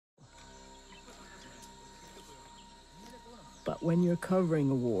But when you're covering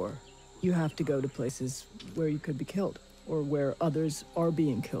a war, you have to go to places where you could be killed, or where others are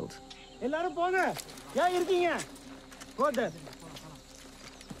being killed.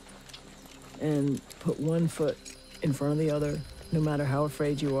 And put one foot in front of the other, no matter how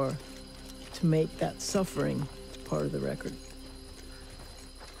afraid you are, to make that suffering part of the record.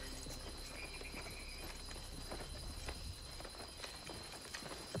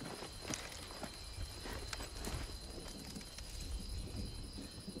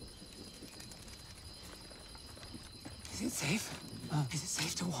 Is it safe? Is it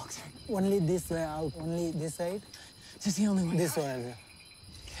safe to walk through? Only this way out, only this side. This is the only way This out. one.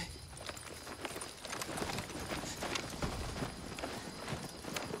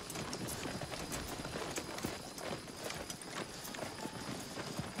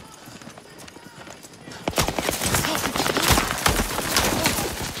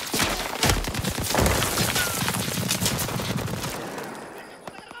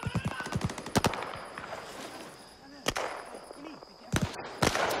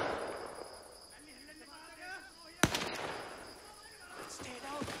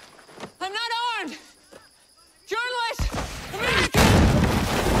 I'm not armed! Journalist!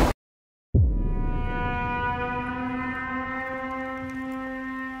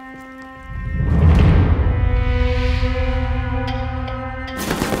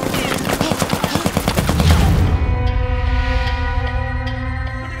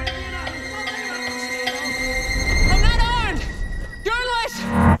 I'm not armed! Journalist!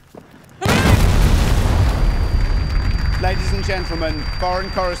 Ladies and gentlemen,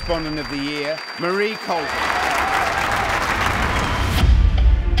 Foreign Correspondent of the Year, Marie Colvin.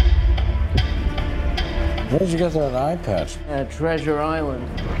 Where did you get that eye patch? Treasure Island.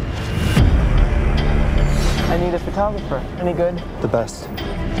 I need a photographer. Any good? The best.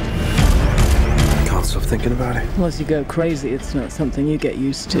 Can't stop thinking about it. Unless you go crazy, it's not something you get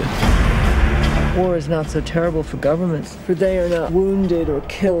used to. War is not so terrible for governments, for they are not wounded or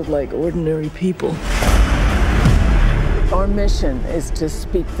killed like ordinary people. Our mission is to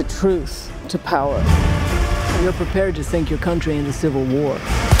speak the truth to power. You're prepared to sink your country into civil war.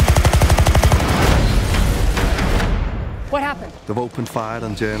 What happened? They've opened fire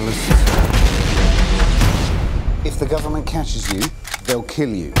on journalists. If the government catches you, they'll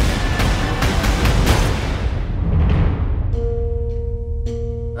kill you.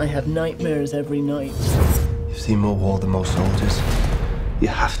 I have nightmares every night. You've seen more war than most soldiers. You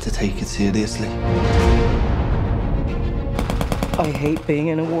have to take it seriously. I hate being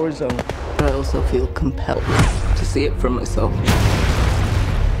in a war zone, but I also feel compelled to see it for myself.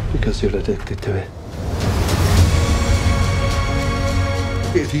 Because you're addicted to it.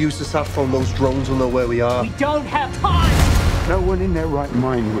 If you use the sat phone, those drones will know where we are. We don't have time! No one in their right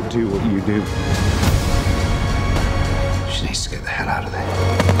mind would do what you do. She needs to get the hell out of there.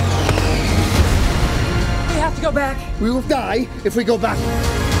 We have to go back. We will die if we go back.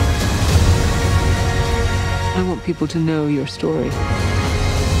 I want people to know your story.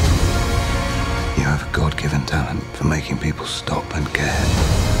 You have a God-given talent for making people stop and care.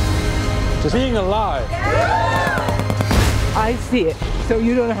 Just being alive. I see it, so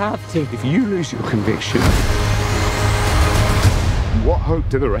you don't have to. If you lose your conviction, what hope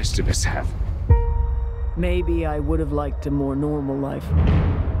do the rest of us have? Maybe I would have liked a more normal life.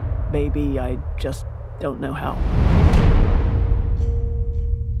 Maybe I just don't know how.